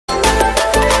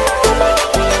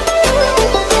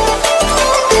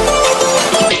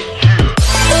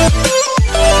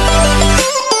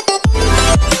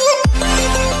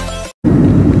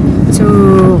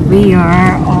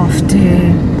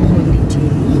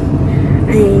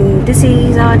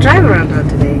he's our driver around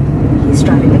today. He's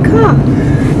driving the car.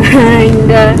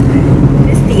 And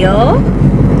it's Theo,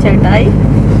 J-Jyothy,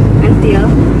 and Theo.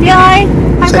 Theo, hi.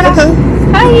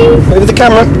 Hi. Over the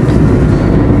camera.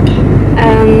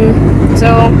 So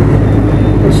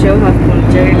we'll show how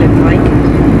Pondicherry looks like.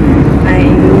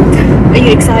 And are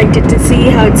you excited to see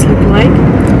how it's look like?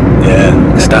 Yeah,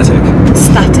 static.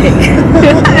 Static.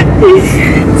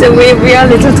 So we are a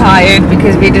little tired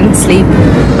because we didn't sleep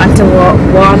until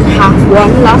half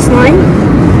one last night.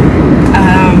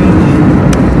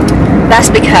 That's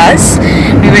because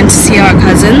we went to see our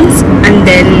cousins and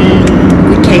then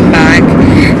we came back.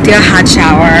 Theo had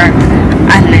shower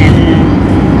and then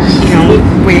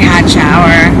we had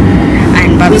shower,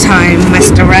 and by the time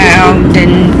messed around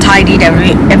and tidied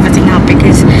everything up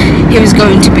because he was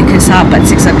going to pick us up at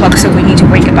 6 o'clock, so we need to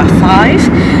wake up at 5.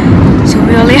 So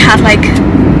we only had like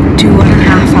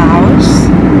 2.5 hours,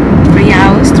 3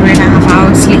 hours, 3.5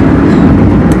 hours sleep.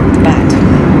 But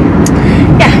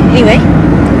yeah, anyway,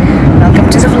 welcome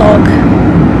to the vlog.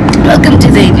 Welcome to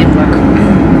the Indian vlog.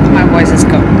 My voice is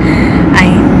gone.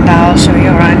 And I'll show you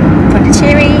around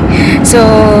Pondicherry. So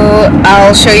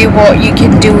I'll show you what you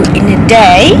can do in a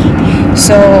day.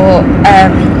 So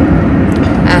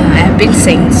I've been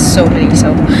saying so many.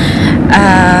 So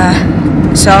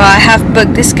I have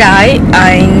booked this guy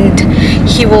and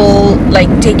he will like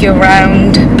take you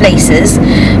around places.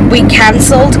 We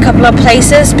cancelled a couple of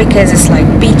places because it's like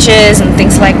beaches and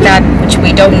things like that, which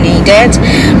we don't need it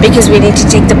because we need to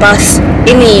take the bus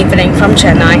in the evening from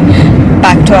Chennai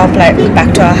back to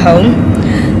our home.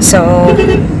 So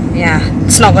yeah,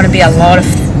 it's not going to be a lot of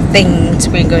things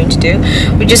we're going to do.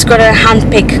 We're just going to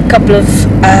handpick a couple of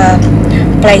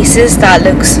places that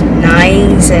looks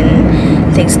nice and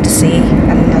things to see,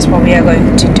 and that's what we are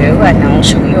going to do, and I'll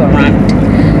show you around.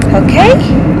 Okay,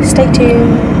 stay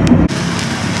tuned.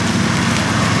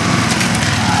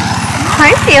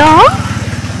 Hi Theo.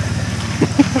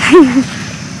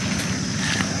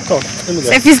 Go on, let me go.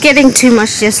 So if it's getting too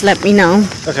much, just let me know.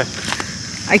 Okay.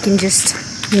 I can just,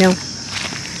 I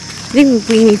think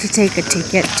we need to take a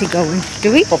ticket to go in.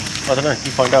 Do we? Oh, I don't know,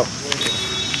 you find out.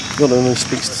 You're the one who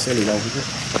speaks the silly languages.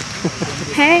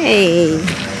 Hey!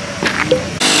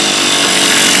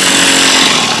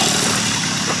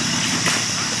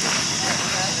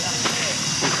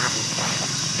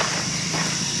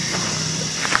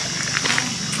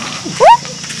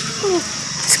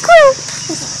 Squirrel!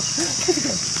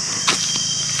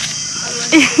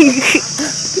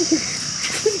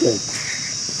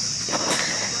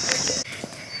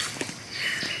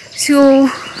 So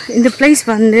in the place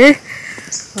வந்து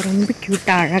ரொம்ப cute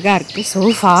அழகா இருக்கு so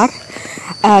far.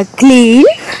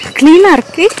 Clean-ஆ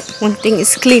இருக்கு. One thing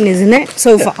is clean, isn't it?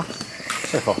 So far.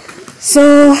 So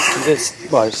it's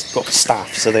got staff,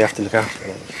 so they have to look after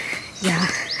it. Yeah.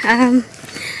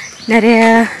 நிறைய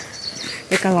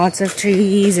like lots of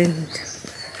trees and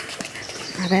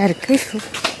நிறைய இருக்கு.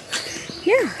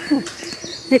 Yeah.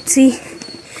 Let's see.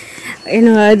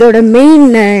 அதோட main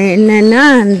என்னன்னா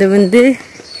அந்த வந்து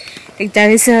like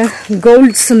there is a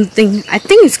gold something. I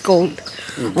think it's gold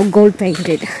or gold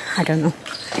painted. I don't know.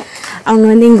 அவங்க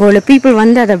வந்து இங்கே உள்ள people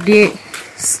வந்து அதை அப்படியே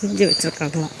செஞ்சு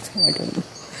வச்சுருக்காங்களாம். So I don't know.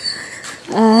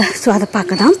 So அதை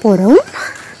பார்க்க தான் போகிறோம்.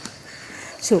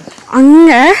 So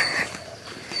அங்கே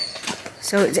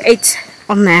so it's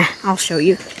on there. I'll show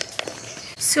you.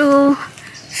 So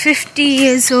 50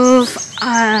 years of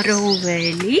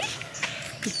Aroveli.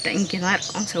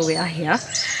 So we are here.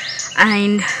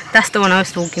 And that's the one I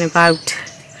was talking about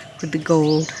with the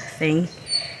gold thing.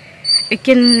 You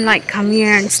can like come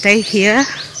here and stay here,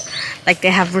 like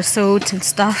they have resorts and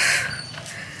stuff.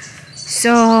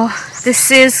 So this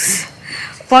is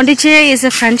Pondicherry is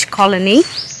a French colony.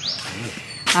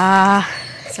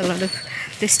 It's a lot of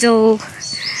they still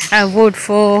vote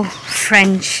for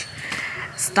French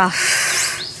stuff,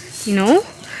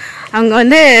 அவங்க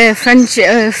வந்து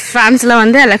ஃப்ரான்ஸில்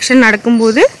வந்து election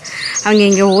நடக்கும்போது அவங்க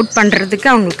இங்கே vote பண்ணுறதுக்கு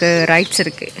அவங்களுக்கு rights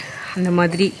இருக்குது. அந்த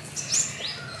மாதிரி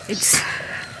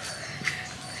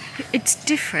it's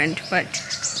different. But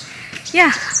yeah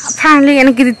apparently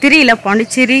எனக்கு இது தெரியல.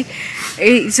 பாண்டிச்சேரி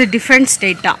இட்ஸ் a டிஃப்ரெண்ட்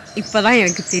ஸ்டேட்டாக இப்போ தான்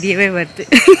எனக்கு தெரியவே வருது.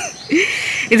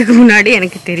 இதுக்கு முன்னாடி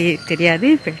எனக்கு தெரியாது.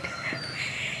 But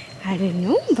I don't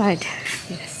know, but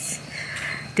yes,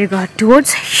 they got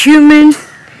towards human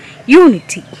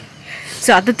unity. So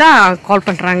அதுதான் கால்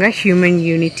பண்ணுறாங்க human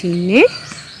unity-ன்னு.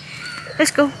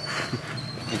 Let's go.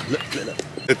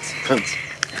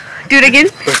 Do it again.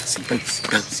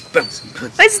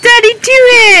 Let's Daddy do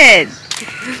it.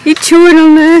 You chewing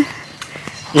on there?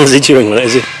 Is he chewing on it,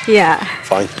 is he? Yeah.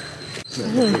 Fine.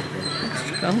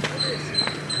 Let's go.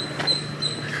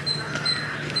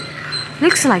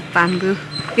 Looks like bamboo.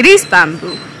 It is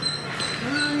bamboo.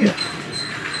 Yeah.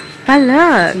 But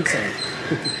look.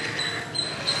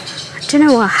 I don't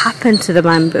know what happened to the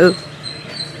bamboo.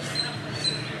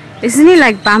 Isn't it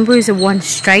like bamboo is a one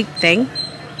straight thing?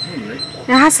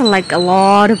 It has like a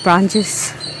lot of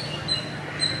branches.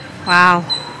 Wow.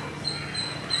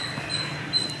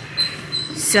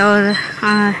 So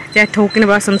they're talking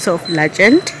about some sort of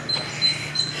legend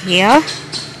here.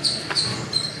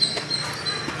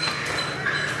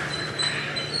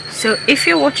 So if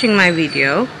you're watching my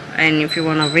video and if you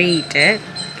want to read it,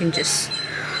 you can just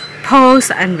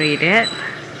pause and read it.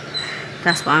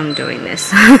 That's why I'm doing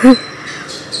this.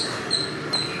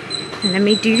 And let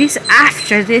me do this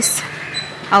after this.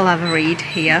 I'll have a read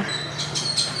here.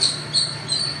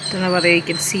 Don't know whether you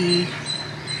can see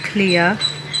clear.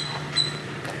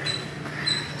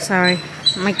 Sorry,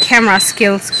 my camera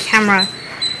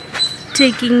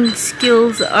taking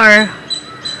skills are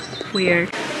weird.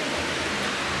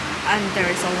 And there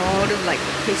is a lot of like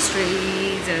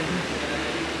histories and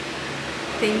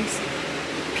things.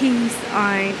 Peace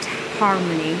and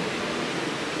harmony.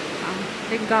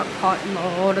 They've got quite a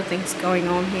lot of things going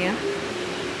on here.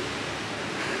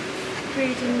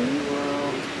 Creating a new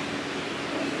world.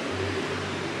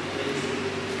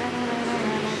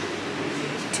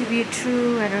 To be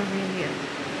true and a real.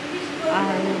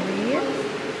 Wow.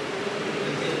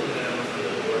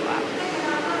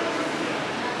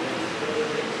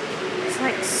 It's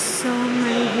like so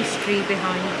many history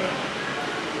behind it.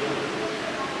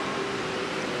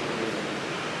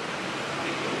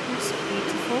 It's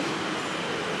beautiful.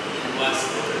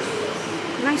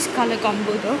 Nice color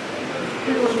combo though.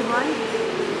 Blue and white.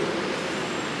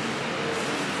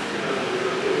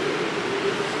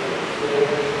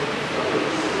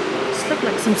 This looks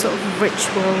like some sort of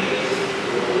ritual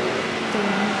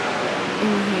thing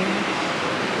in here.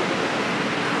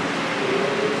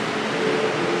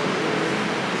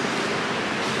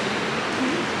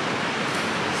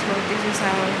 So this is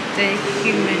how the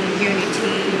human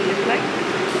unity look like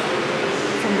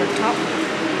from the top.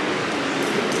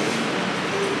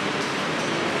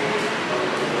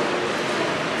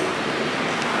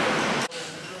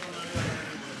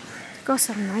 Got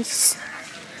some nice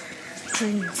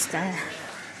drinks there.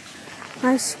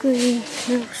 Ice cream,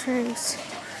 milkshakes,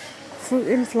 fruit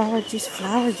and flower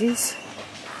juice,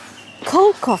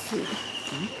 cold coffee.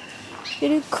 You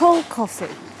do cold coffee.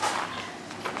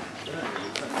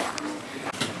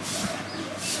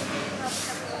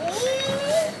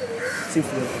 Seems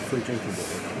to be like a free drinking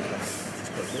water.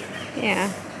 Yeah.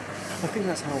 I think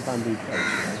that's how bamboo grows,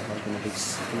 like in a big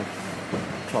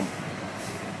clump.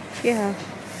 Yeah.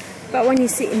 But when you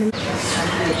sit in the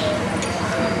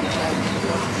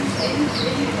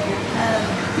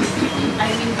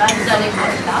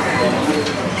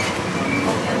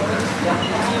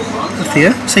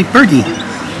Theo, say birdie.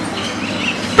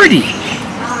 Birdie.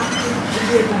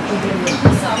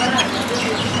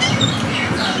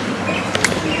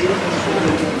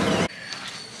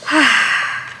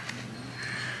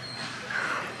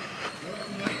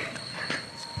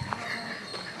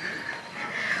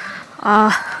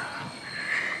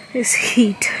 This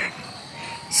heat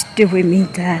is doing me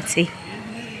dirty.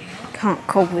 Can't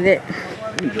cope with it.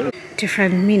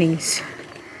 Different meanings.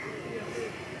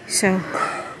 So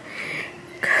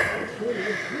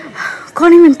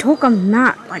can't even talk. I'm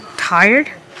not like tired.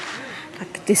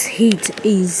 Like this heat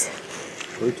is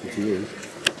Brutal to you.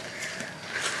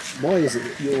 Why is it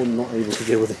that you're not able to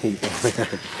deal with the heat?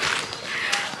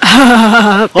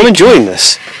 I'm enjoying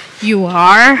this. You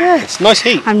are? Yeah, it's nice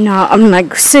heat. I'm not. I'm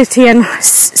like sooty and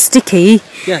sticky.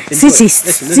 Yeah, sticky.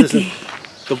 Listen,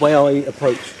 the way I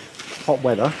approach hot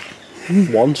weather.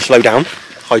 One, slow down,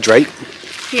 hydrate.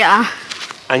 Yeah.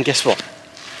 And guess what?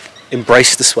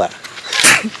 Embrace the sweat.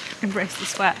 Embrace the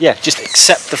sweat. Yeah, just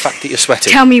accept the fact that you're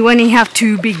sweating. Tell me when you have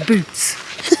two big boots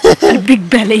and a big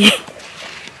belly.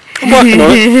 I'm working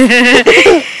on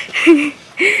it.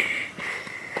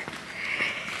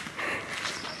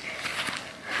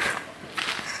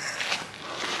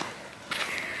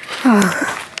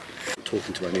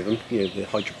 Talking to any of them, you know,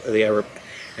 the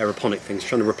aeroponic things,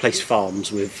 trying to replace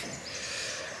farms with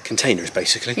containers,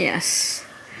 basically. Yes.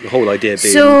 The whole idea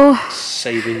being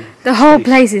saving. The whole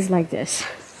place is like this.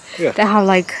 Yeah. They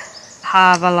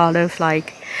have a lot of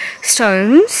like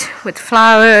stones with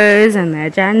flowers and their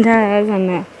agendas and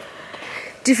their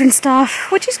different stuff,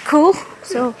 which is cool.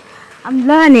 So I'm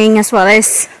learning as well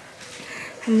as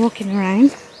I'm walking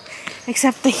around.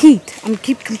 Except the heat. I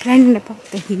keep complaining about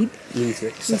the heat. You need to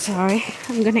accept. I'm sorry.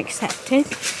 I'm gonna accept it.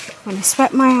 I'm gonna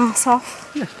sweat my ass off.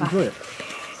 Yeah, enjoy it.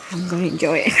 I'm gonna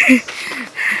enjoy it.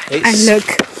 It's And look,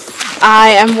 I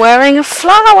am wearing a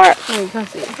flower. Oh, you can't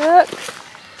see it. Look.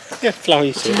 Yeah, flower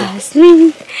you see.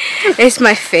 Jasmine. It's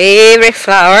my favorite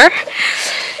flower.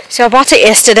 So I bought it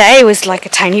yesterday. It was like a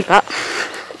tiny bud,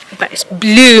 but it's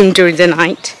bloomed during the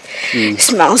night. It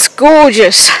smells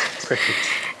gorgeous. Pretty.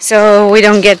 So we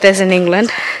don't get this in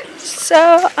England.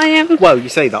 So I am... Well, you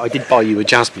say that. I did buy you a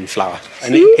jasmine flower,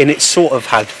 and it sort of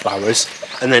had flowers,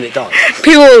 and then it died.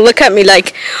 People will look at me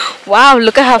like, wow,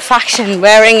 look at her fashion,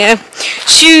 wearing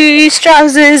shoes,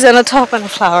 trousers, and a top and a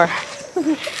flower.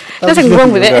 Nothing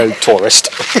wrong with it. No tourist.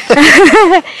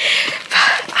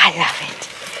 I love it.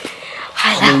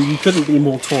 I mean, you couldn't be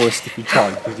more tourist if you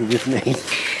tried, because you're with me.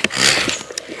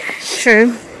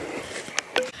 True.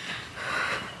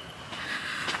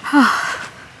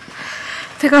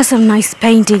 They got some nice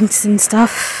paintings and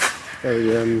stuff.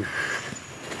 Very,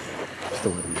 what's the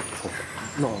word I'm looking for?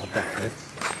 Not art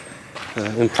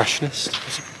deco. Impressionist.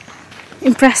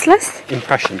 Impressless?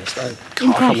 Impressionist.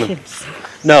 Impressions.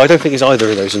 No, I don't think it's either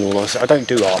of those in all honesty. I don't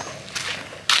do art.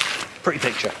 Pretty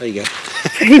picture. There you go.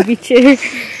 Pretty picture.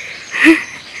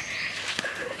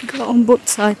 Got on both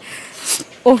sides.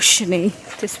 Oceany,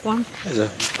 this one. There's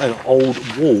an old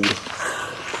wall.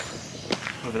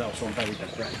 Over that was on very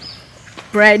dead bread.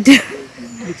 Bread.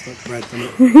 Looks like bread, doesn't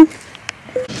it?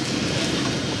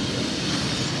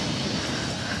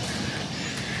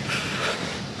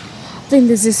 I think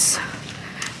this is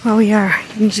where we are.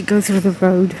 You need to go through the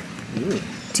road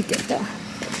to get there.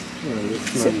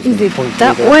 So either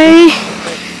that way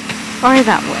or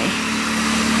that way.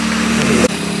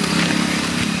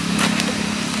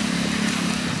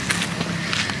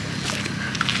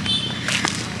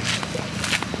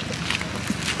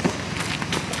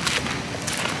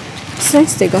 It's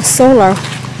nice they got solar.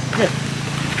 Yeah.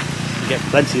 You get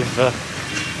plenty of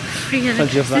Free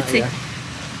plenty of that, electricity. yeah.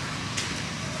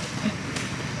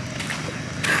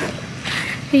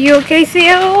 Are you okay,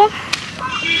 Theo?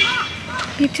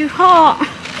 You're too hot.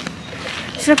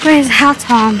 Should I put his hat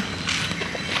on?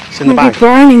 It's in the Might bag. be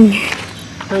burning.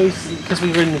 No, because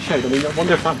we were in the shade. I mean, I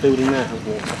wonder if that building there has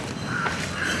water.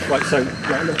 Right, so,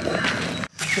 yeah, look.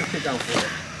 Shift it down for it.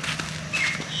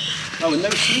 Oh, and no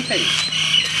sleeping.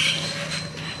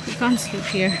 You can't sleep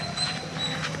here.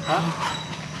 Huh?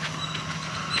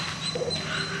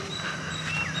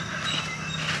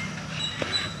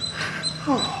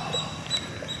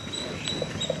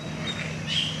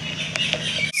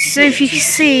 So if you can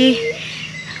see,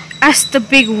 as the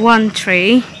big one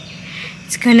tree,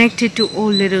 it's connected to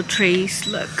all little trees.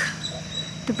 Look,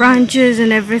 the branches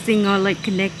and everything are like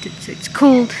connected. So it's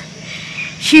called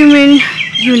human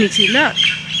unity. Look,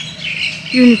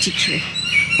 unity tree.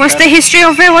 What's the history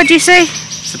of it? What do you say?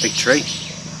 It's a big tree.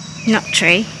 Not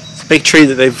tree. It's a big tree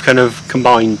that they've kind of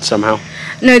combined somehow.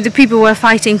 No, the people were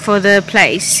fighting for the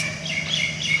place.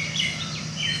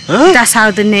 Huh? That's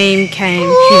how the name came,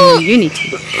 human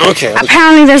unity. Okay.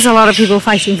 Apparently there's a lot of people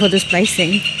fighting for this place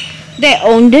thing. They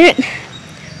owned it,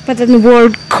 but then the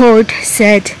world court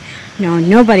said, no,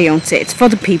 nobody owns it. It's for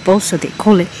the people, so they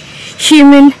call it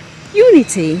human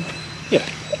unity. Yeah.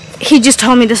 He just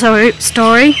told me the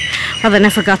story, but then I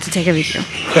forgot to take a video.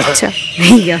 So,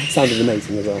 there you go. Sounded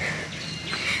amazing as well.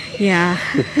 Yeah.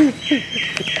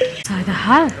 So the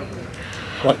hell?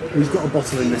 Right, we've got a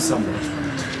bottle in this somewhere.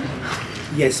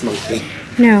 Yes, monkey.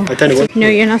 No. I don't know what. No,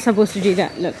 you're not supposed to do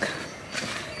that. Look.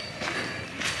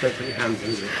 Don't put your hands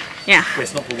in it. Yeah.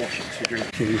 It's not for washing, it's for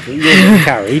drinking. You're getting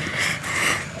carried.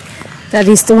 That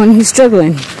is the one who's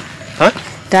struggling. Huh?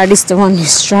 That is the one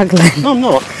who's struggling. No, I'm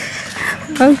not.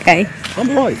 Okay.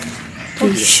 I'm right. Are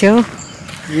you sure?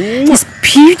 It's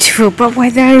beautiful, but where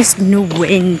there is no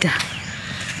wind.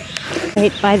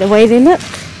 Wait, by the way they look.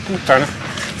 Fair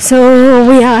enough. So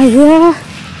we are here.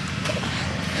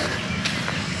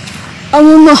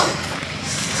 Oh no.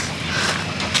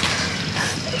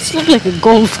 It looks like a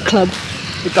golf club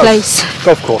place.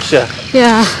 Golf course, yeah.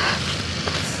 Yeah.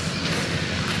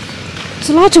 It's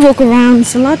a lot to walk around,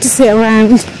 it's a lot to sit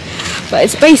around, but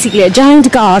it's basically a giant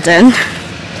garden.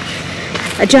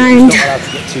 A giant Not allowed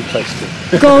to get too close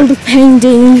to. gold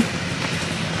painting.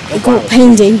 Gold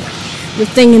painting. The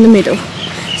thing in the middle.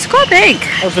 It's quite big.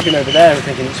 I was looking over there and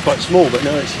thinking it's quite small, but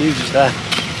no, it's huge. It's there.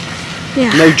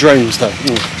 Yeah. No drones though.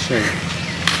 Shame.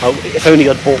 Oh, if only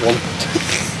I'd bought one.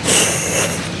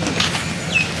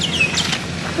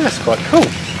 That's quite cool.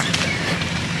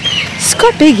 It's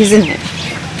quite big, isn't it?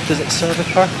 Does it serve a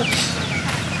purpose?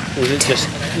 Or is it just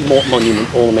more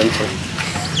monument, ornamental?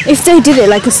 If they did it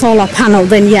like a solar panel,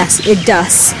 then yes, it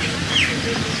does.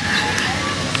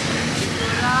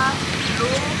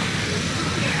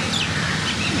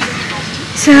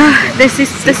 So this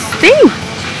is this thing.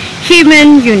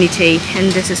 human unity,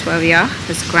 and this is where we are.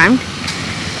 This ground.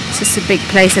 This is a big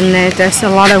place, and there's a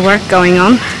lot of work going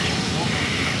on.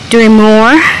 Doing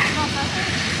more.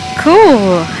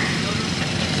 Cool.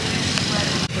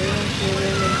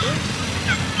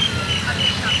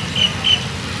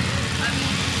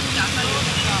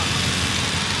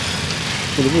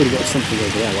 Well, they've already got something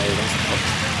over there.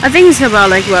 I think it's about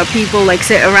like where people like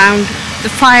sit around the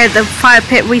fire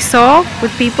pit we saw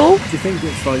with people. Do you think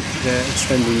it's like they're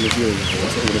extending the viewing of it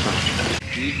all the back?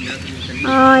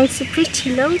 Oh, it's a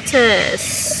pretty lotus.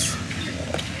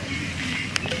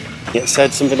 It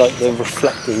said something like the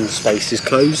reflecting space is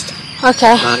closed.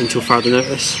 Okay. Until further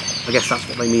notice. I guess that's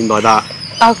what they mean by that.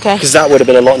 Okay. Because that would have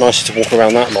been a lot nicer to walk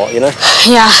around that lot, you know?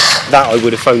 Yeah. That I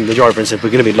would have phoned the driver and said, we're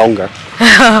going to be longer.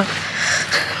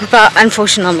 But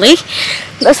unfortunately,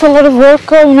 there's a lot of work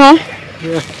going on.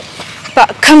 Yeah.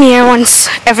 But come here once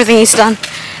everything is done.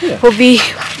 Yeah. Will be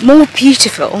more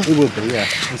beautiful. It would be, yeah.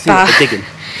 You see what they're digging.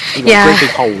 You've got Yeah. a great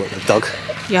big hole that they've dug.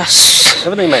 Yes.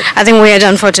 Everything, mate. I think we are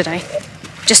done for today.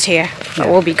 Just here. But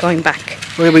we'll be going back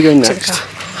Where are we going to the next? car.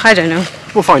 I don't know.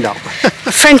 We'll find out.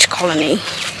 A French colony.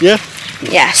 Yeah?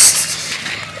 Yes.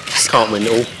 Can't win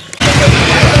it all.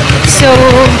 So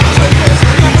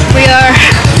we are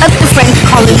at the French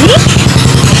colony.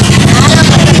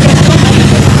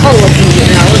 Oh,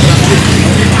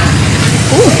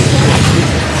 ooh.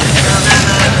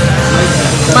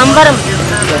 Mambaram.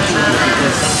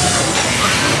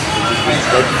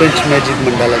 Like French magic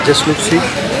mandala. Just look, see.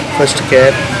 First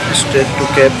cap, straight to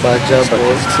cap, baja,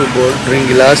 bowl, two bowl, drink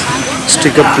glass,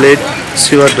 sticker plate,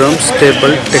 silver drums,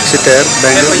 table, taxi tire,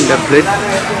 bangle, in the plate,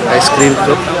 ice cream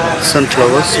cup,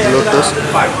 sunflowers, lotus,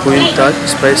 queen touch,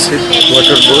 spicy,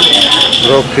 water bowl,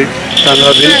 rocket,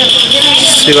 tanga wheel,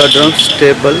 silver drums,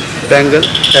 table, bangle,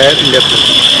 tire, in the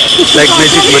plate. Like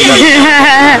magic mandala.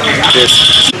 Yes.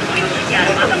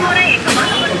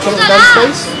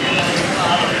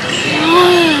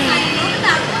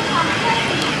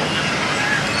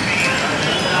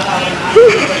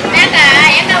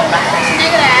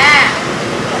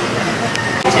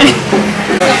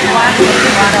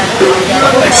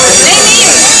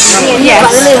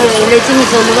 Yes.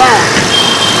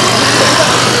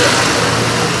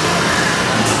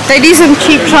 They do some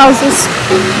cheap trousers.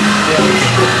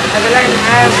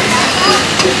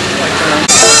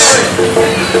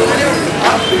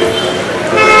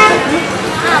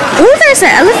 Oh, there's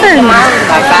an elephant.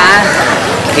 பாப்பா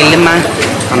இல்லைம்மா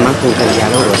அம்மா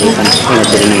கூப்பிடுறாங்க ஒரு உதவி பண்ணி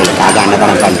திருநங்களுக்காக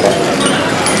அன்னதானம் பண்ணுறோம்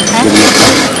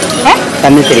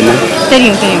தமிழ் தெரியுமா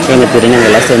தெரியும் தெரியும் எங்கள்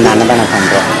திருநங்கெல்லாம் சேர்ந்து அன்னதானம்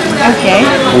பண்ணுறோம் ஓகே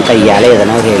உங்கள் கையால்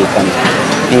எதனா ஒரு ஹெல்ப் பண்ணுறோம்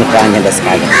எங்கள்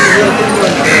டிரான்ஜெண்டர்ஸ்க்காக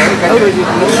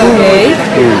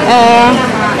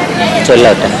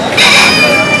சொல்லட்டேன்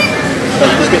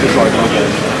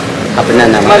அப்படின்னா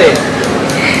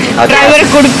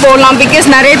டிரைவர் கூட்டிட்டு போகலாம் பிகாஸ்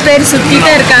நிறைய பேர்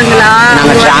சுத்திட்டே இருக்காங்களா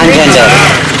நாங்கள் டிரான்ஜெண்டர்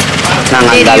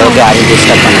நாங்கள் அந்த அளவுக்கு யாரும்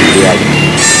டிஸ்டர்ப் பண்ண முடியாது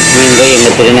நீங்கள்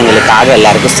எங்கள் திருநங்களுக்காக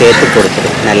எல்லாருக்கும் சேர்த்து கொடுத்துரு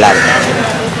நல்லா இருக்கும்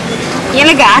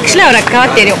எனக்கு ஆக்சுவலா ஒரு அக்கா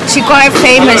தெரியும் she quite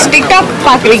famous TikTok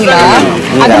பாக்குறீங்களா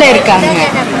அதுல இருக்காங்க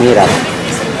மீரா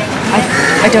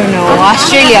I don't know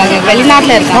ஆஸ்திரேலியாங்க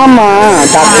வெளிநாட்டுல இருக்காங்க ஆமா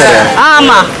டாக்டர்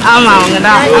ஆமா ஆமா அவங்க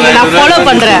தான் நான் ஃபாலோ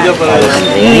பண்றேன்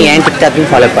நீ ஏன் டிக்டாக்கையும்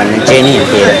ஃபாலோ பண்ணு ஜெனி என்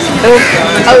பேர்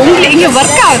உங்களுக்கு இங்க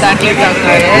ஒர்க் ஆகுதா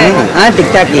டிக்டாக்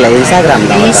டிக்டாக் இல்லை இன்ஸ்டாகிராம்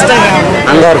தான்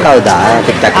அங்கே ஒர்க் ஆகுதா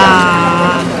டிக்டாக்ல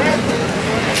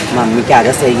மம்மிக்காக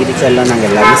செய்கிட்டு செல்லும் நாங்கள்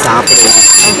எல்லாரும் சாப்பிடுவோம்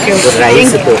ஒரு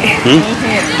ரைஸுக்கு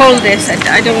Hold this.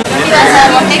 I don't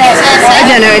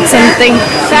know. It's something.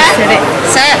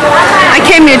 Sir. I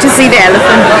came here to see the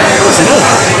elephant.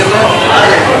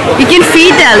 You can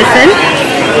feed the elephant.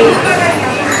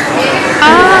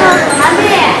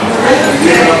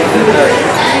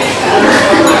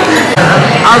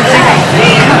 I'll take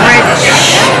coverage.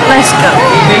 Let's go.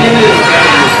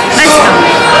 Let's go.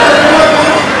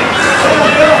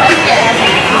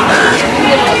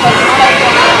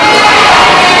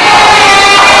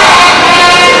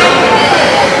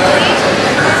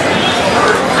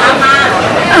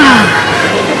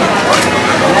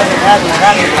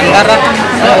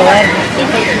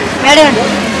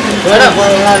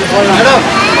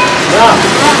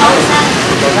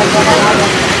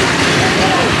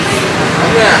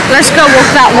 Let's go walk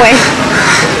that way.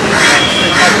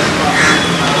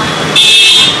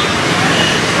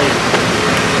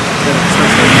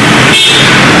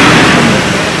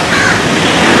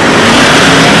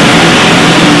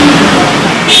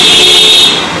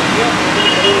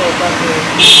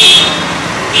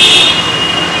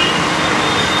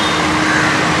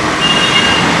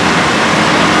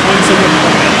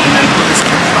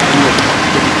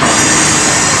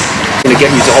 I'm going to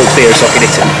get you to hold Theo so I can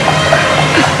hit him.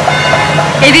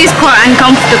 It is quite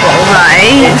uncomfortable,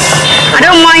 right? I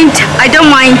don't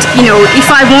mind, you know, if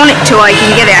I wanted to, I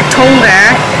can get it. I told her.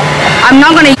 I'm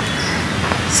not gonna.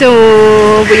 So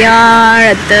we are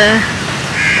at the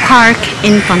park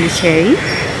in Pondicherry,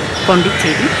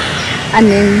 and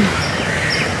then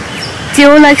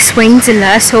Theo likes swings a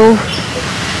lot, so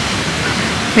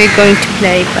we're going to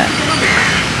play. But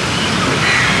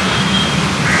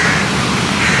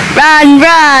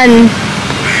run,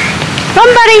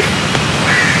 buddy!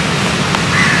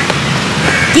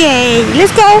 Yay!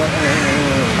 Let's go.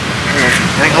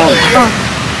 Hang on. Oh.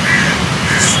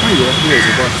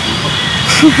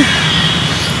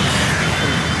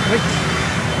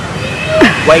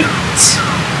 Wait.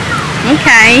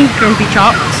 Okay, grumpy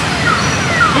chops.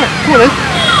 Right, come on then.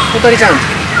 Hold Daddy's hand.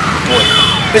 Boy.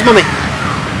 Where's Mummy?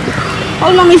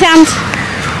 Hold Mummy's hand.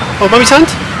 Hold Mummy's hand.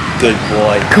 Good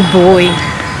boy. Good boy.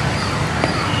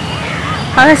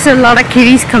 Oh, there's a lot of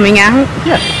kiddies coming out.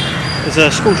 Yeah. There's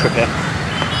a school trip here.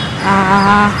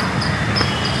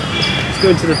 Let's go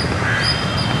into the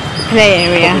Play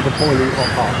area. the boiling hot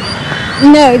park.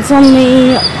 No, it's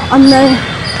only on the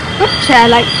chair,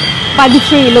 like by the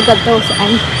tree. Look at those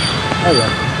ends. Oh yeah.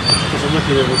 Because I'm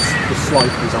looking at the slide,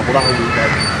 for example. That will be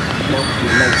like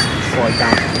your legs slide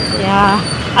down. Yeah,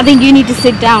 I think you need to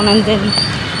sit down and then,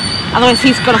 otherwise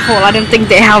he's gonna fall. I don't think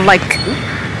they have like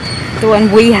the one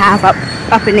we have up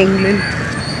in England.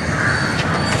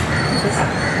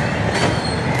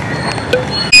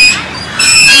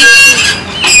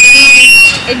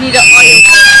 I need an oil.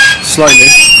 Slowly.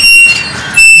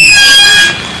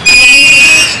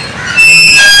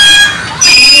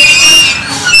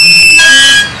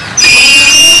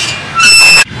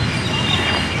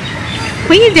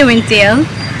 What are you doing, Theo?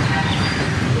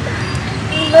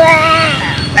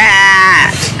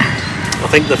 I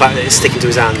think the fact that it's sticking to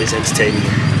his hand is entertaining.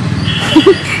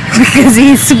 Because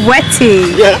he's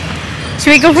sweaty. Yeah.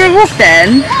 Should we go for a walk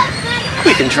then?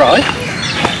 We can try.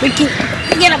 We can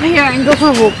get up here and go for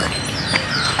a walk.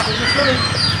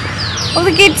 Oh,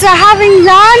 the kids are having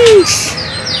lunch.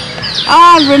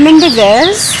 Ah, remember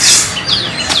this?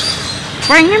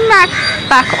 Bringing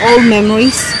back old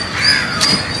memories.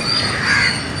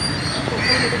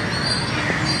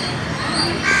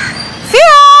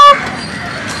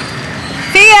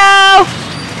 Theo!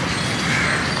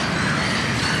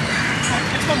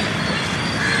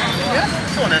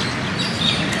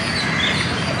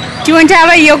 Do you want to have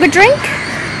a yogurt drink?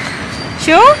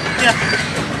 Sure? Yeah.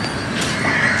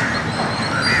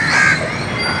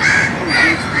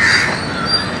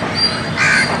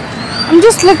 I'm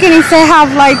just looking if they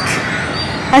have like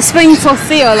a swing for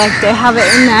Theo, like they have it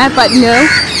in there, but no.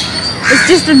 It's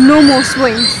just a normal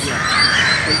swing.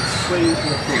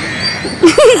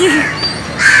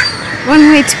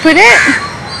 One way to put it.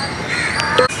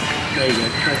 There you go.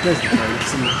 There's the phone.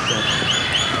 It's in that shed.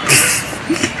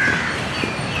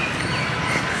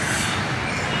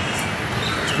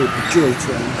 It's called the Joy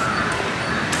Train.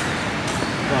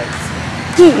 Right.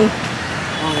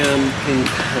 I am in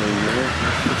pain now.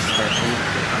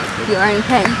 You are in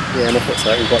pain. Yeah, my foot's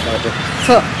hurting quite badly.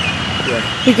 Foot. Yeah.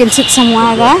 You can sit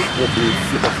somewhere there. Walking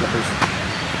flippers.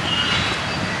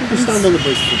 We'll stand on the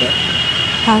bridge for a bit.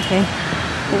 Okay.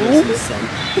 Ooh. The sun.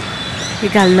 We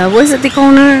got lovers at the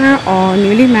corner or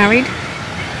newly married.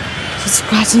 He's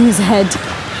scratching his head.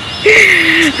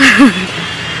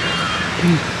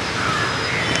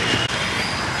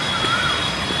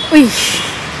 Uy.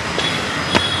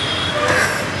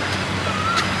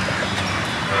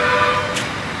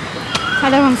 I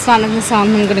don't want to stand in the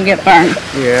sun, I'm gonna get burned.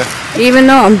 Yeah. Even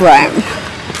though I'm brown.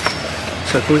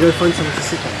 So can we go find somewhere to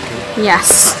sit down?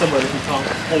 Yes. Somewhere that we can't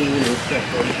hang in or step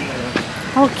or anything like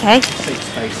that. Okay. Safe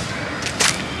space.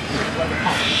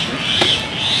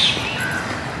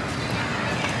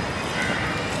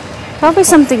 Probably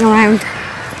something around.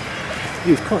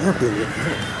 He was quite happy in it.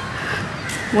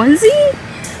 Was he?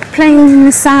 Playing in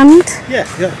the sand? Yeah,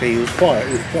 exactly. He was quiet.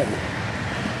 He was quiet.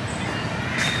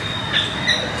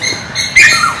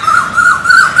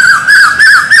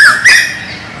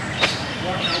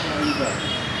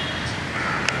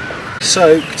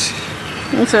 Soaked.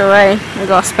 It's alright. I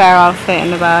got a spare outfit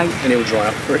in the bag. And it'll dry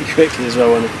up pretty quickly as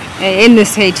well, won't it? In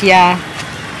this heat, yeah.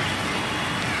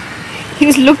 He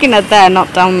was looking at there,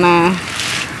 not down there.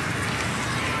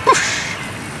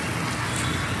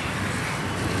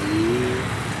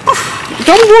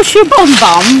 Don't wash your bum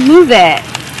bum, move it.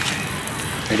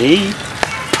 Ready?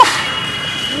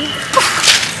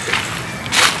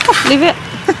 Leave it.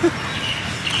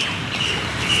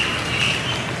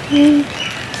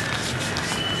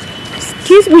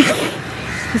 Excuse me.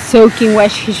 He's soaking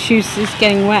wet, his shoes is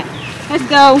getting wet. Let's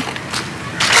go.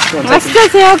 Let's go,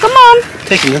 Theo, come on.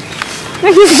 taking them. No,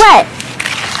 he's wet.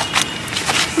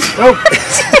 Oh.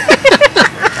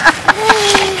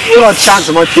 Still had a chance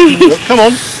of my picking you up. Come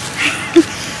on.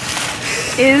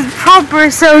 He's proper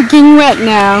soaking wet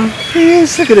now.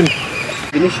 Yes, look at him.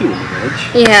 An issue in the village.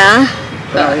 Yeah.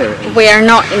 Oh, here it is. We are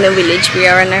not in the village, we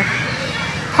are in a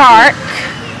park.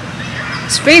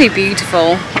 It's really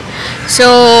beautiful. So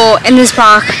in this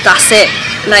park, that's it.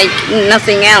 Like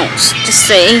nothing else to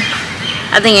see.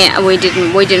 I think we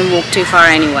didn't walk too far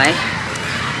anyway.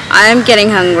 I'm getting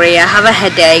hungry, I have a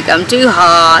headache, I'm too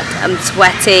hot, I'm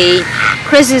sweaty.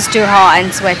 Chris is too hot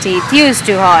and sweaty, Theo is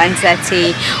too hot and sweaty.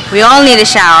 We all need a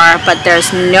shower, but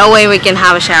there's no way we can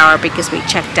have a shower because we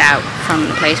checked out from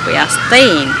the place we are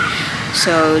staying.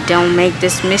 So don't make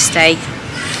this mistake.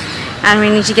 And we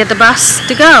need to get the bus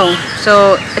to go.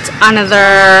 So it's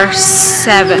another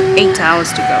 8 hours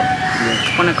to go.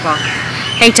 1 o'clock.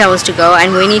 8 hours to go,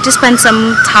 and we need to spend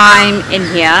some time in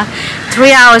here.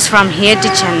 3 hours from here to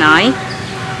Chennai.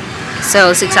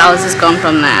 So 6 hours is gone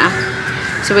from there.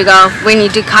 So we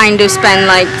need to kind of spend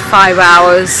like 5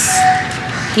 hours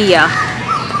here.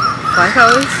 5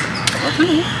 hours?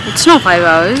 Okay. It's not 5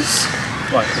 hours.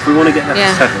 Right, if we want to get there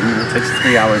Yeah. for 7, it takes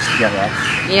 3 hours to get there.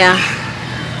 Yeah.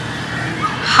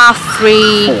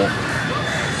 3:30. 4.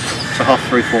 So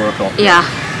 3:30, 4 o'clock. Yeah.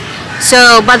 So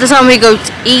by the time we go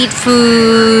to eat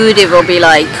food, it will be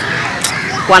like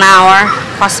 1 hour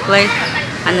possibly,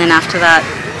 and then after that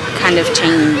kind of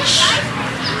change.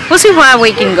 We'll see where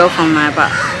we can go from there,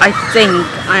 but I think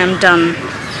I am done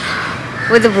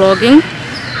with the vlogging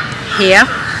here.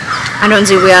 I don't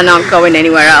see we are not going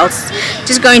anywhere else.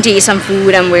 Just going to eat some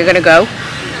food and we're gonna go.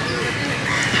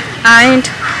 And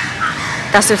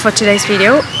that's it for today's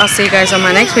video. I'll see you guys on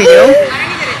my next video.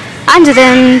 Until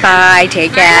then, bye,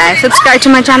 take care, subscribe to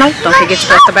my channel, don't forget to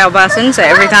press the bell button so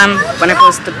every time when I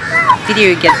post the video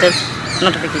you get the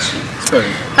notification.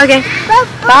 Okay,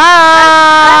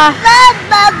 bye!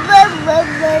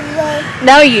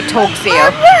 Now you talk, Theo.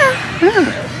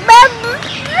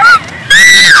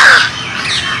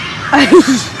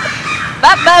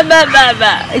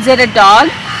 Is it a dog?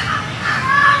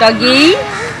 Doggy?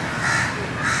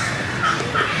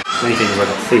 The main thing is I've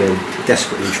got Theo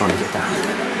desperately trying to get down.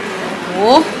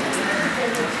 Oh.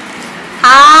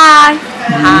 Hi.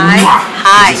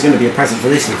 Hi. This is going to be a present for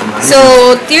this one. So,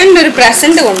 Theo a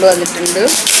present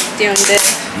Theo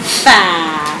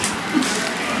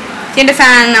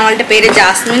fan. Our name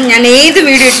Jasmine. I made the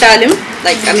video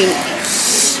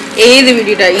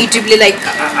like YouTube like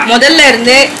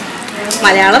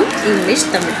Malayalam, English,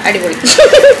 Tamil. Adivoli.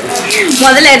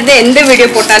 Modala irundhe endha video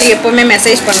pottalu eppovume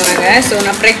message பண்ணுவாங்க. So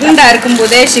நான் pregnant ஆ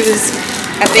இருக்கும்போதே she was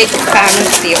a big fan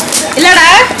of Theo. இல்லடா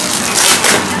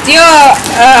Theo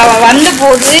வந்த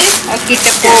போது கிட்ட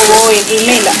போவோ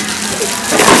எதுவுமே இல்ல.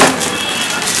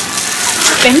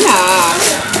 பெண்ணா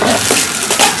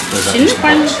சின்ன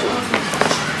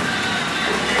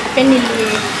பெண்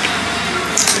இல்லையே.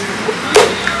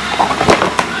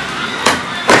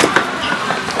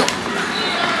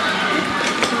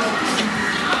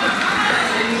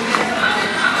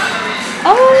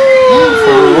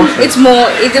 It's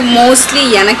mostly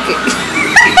எனக்கு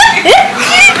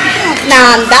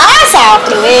நான் தான்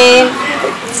சாப்பிடுவேன்.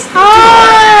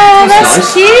 Oh, that's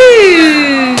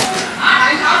cute.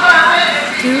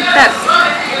 Cute.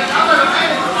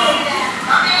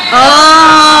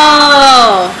 Oh,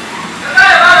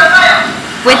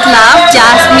 with love,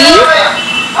 Jasmine.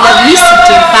 Lovely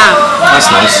CJFamily. That's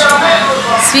nice.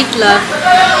 Sweet love.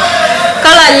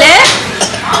 Kalalle.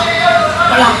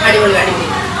 Kalam adivoli.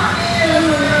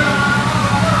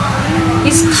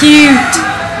 It's cute.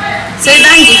 So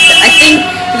that's gift. I think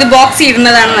the box is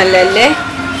not that.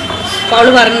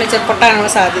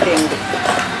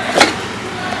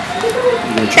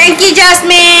 Thank you,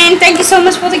 Jasmine. Thank you so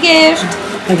much for the gift.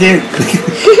 Thank you.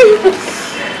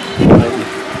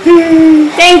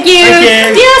 Thank you.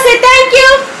 Theo, say thank you.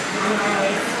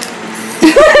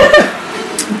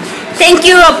 Thank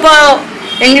you. அப்போ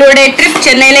எங்களுடைய trip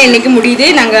சென்னையில இன்னைக்கு முடியுது.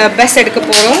 நாங்க bus எடுக்க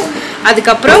போறோம்.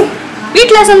 அதுக்கு அப்புறம்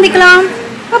வீட்ல சந்திக்கலாம்.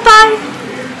 Bye bye.